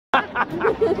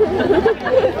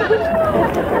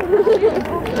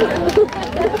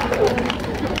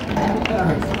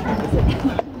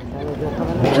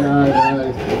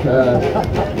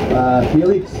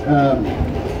Felix,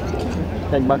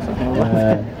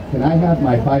 can I have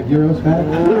my €5 back?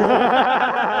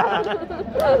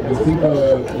 I think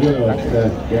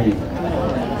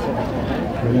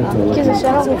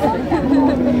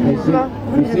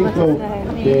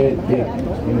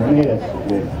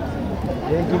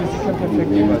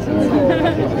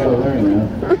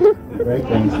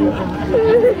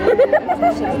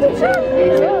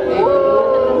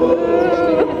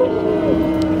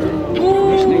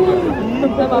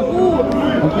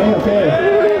Okay.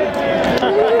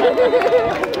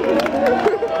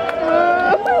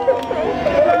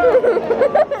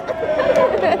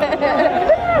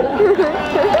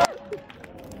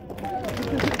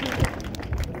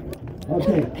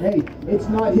 Okay, hey, it's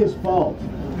not his fault.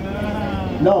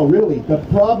 No, really, the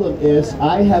problem is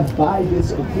I have bought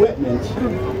this equipment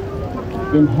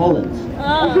in Holland.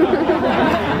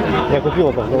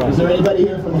 Is there anybody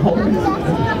here from Holland?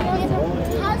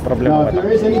 No, if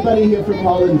there is anybody here from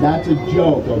Holland, that's a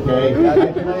joke, okay?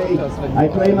 I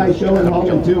play my show in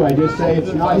Holland too. I just say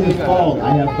it's not his fault.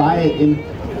 I have bought it in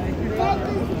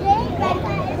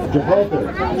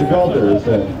Gibraltar. Gibraltar is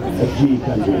a G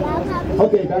country.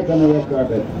 Okay, back on the red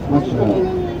carpet. Much now.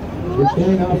 We're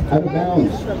standing out of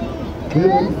bounds. Okay,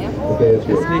 that's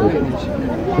good.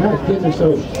 God, kids are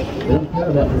so, they don't care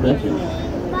about perfection.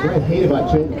 That's what I hate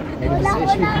about children.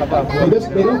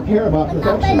 They don't care about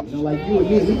perfection. You know, like you and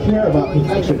me, we care about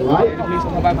perfection, right?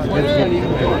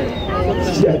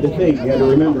 Yeah, the thing, you got to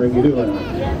remember if you do it.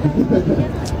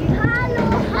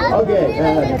 Okay,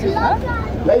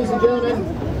 ladies and gentlemen,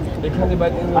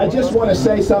 I just want to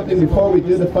say something before we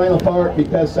do the final part,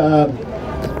 because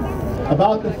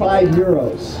about the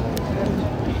 €5.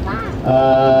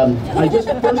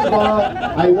 First of all,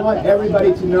 I want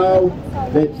everybody to know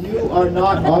that you are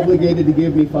not obligated to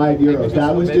give me €5.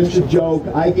 That was just a joke.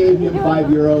 I gave him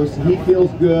 €5. He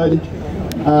feels good.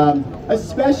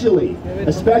 Especially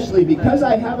because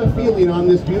I have a feeling on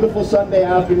this beautiful Sunday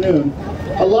afternoon,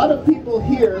 a lot of people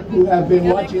here who have been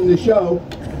watching the show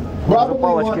probably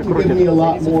want to give me a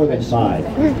lot more than 5.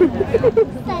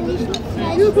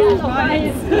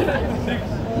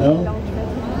 No?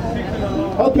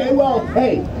 Okay, well,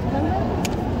 hey,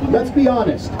 let's be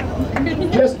honest.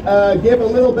 Just give a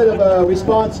little bit of a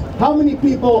response. How many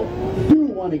people do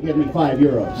want to give me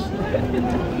 €5?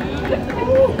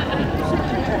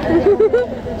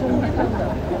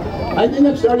 I think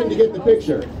I'm starting to get the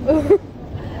picture.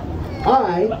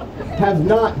 I have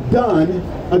not done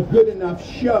a good enough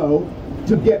show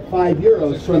to get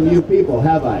 €5 from you people,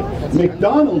 have I?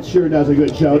 McDonald's sure does a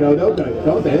good show, don't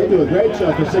they? They do a great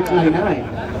show for $6.99.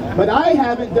 But I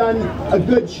haven't done a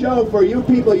good show for you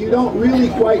people. You don't really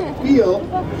quite feel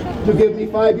to give me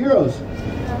 €5.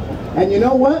 And you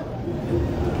know what?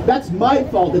 That's my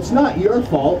fault. It's not your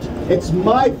fault. It's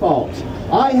my fault.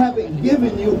 I haven't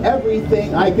given you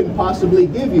everything I can possibly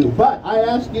give you. But I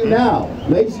ask you now,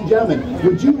 ladies and gentlemen,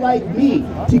 would you like me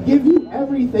to give you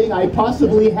everything I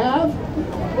possibly have?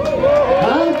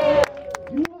 Huh?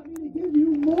 You want me to give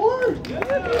you more?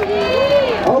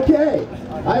 Okay,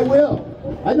 I will.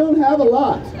 I don't have a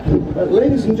lot, but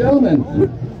ladies and gentlemen,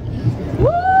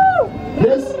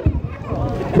 this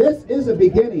is a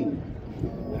beginning.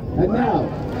 And now,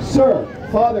 sir,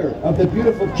 father of the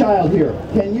beautiful child here,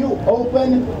 can you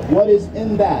open what is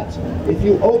in that? If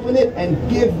you open it and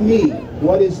give me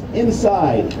what is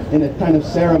inside in a kind of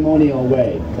ceremonial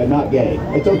way, but not gay.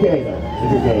 It's okay though,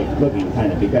 if you're gay looking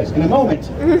kind of, because in a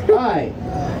moment, I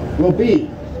will be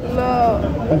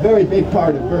a very big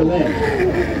part of Berlin.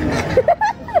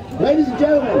 Ladies and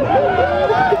gentlemen,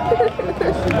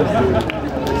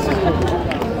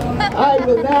 I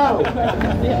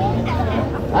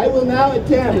will now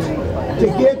attempt to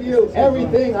give you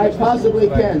everything I possibly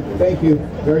can. Thank you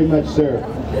very much, sir.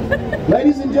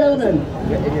 Ladies and gentlemen,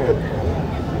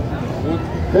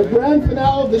 the grand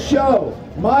finale of the show,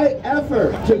 my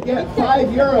effort to get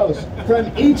 €5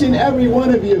 from each and every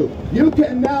one of you. You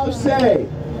can now say,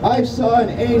 I saw an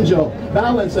angel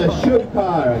balance a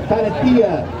shubkar, a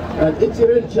karatia, an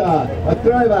itziricha, a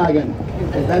Kruiwagen.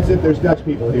 That's if there's Dutch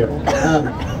people here.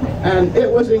 And it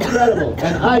was incredible.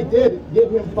 And I did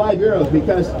give him €5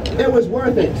 because it was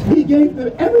worth it. He gave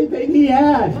them everything he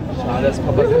had.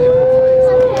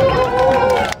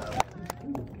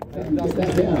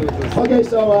 Okay,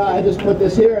 so I just put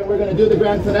this here and we're going to do the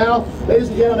grand finale. Ladies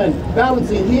and gentlemen,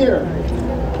 balancing here.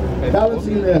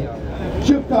 Balancing the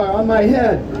shubkar on my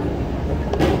head.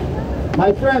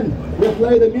 My friend will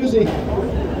play the music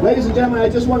Ladies and gentlemen, I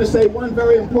just want to say one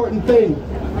very important thing.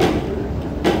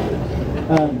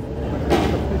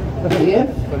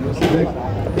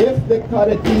 If the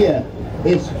carretilla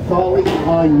is falling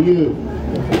on you,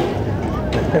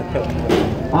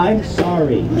 I'm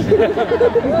sorry.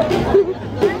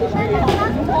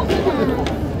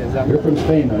 You're from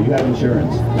Spain, though. You have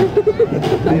insurance.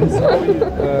 I'm sorry.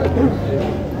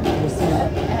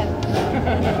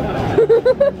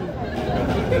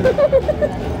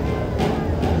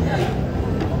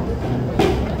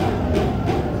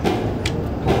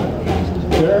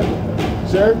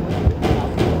 Sir?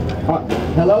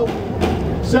 Hello?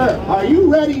 Sir, are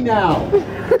you ready now?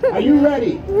 Are you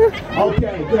ready?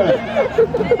 Okay, good.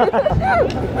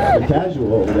 You're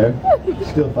casual over there.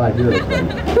 Still €5.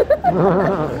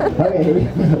 Okay, here we go.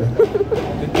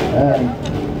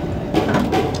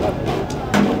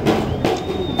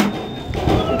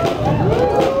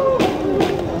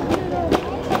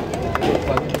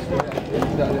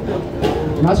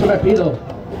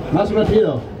 Más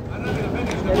rápido.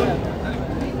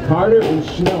 Harder and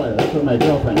schneller. That's what my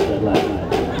girlfriend said last night.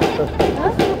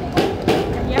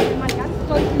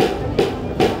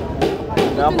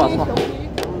 Ja, pass mal.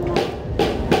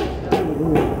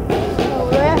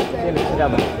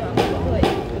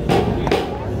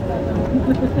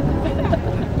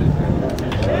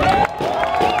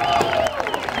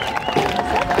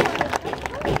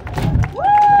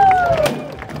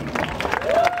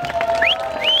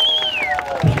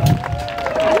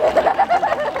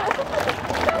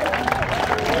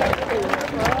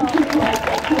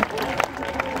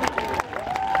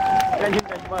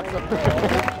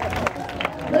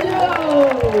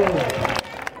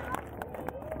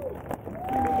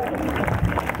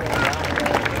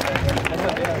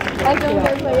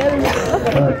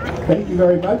 Thank you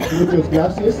very much. Muchas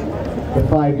gracias. The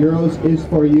 €5 is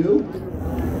for you.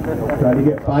 Try to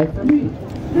get 5 for me.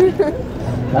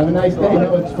 Have a nice day.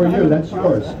 No, it's for you. That's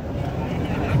yours.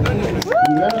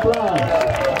 Good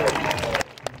applause.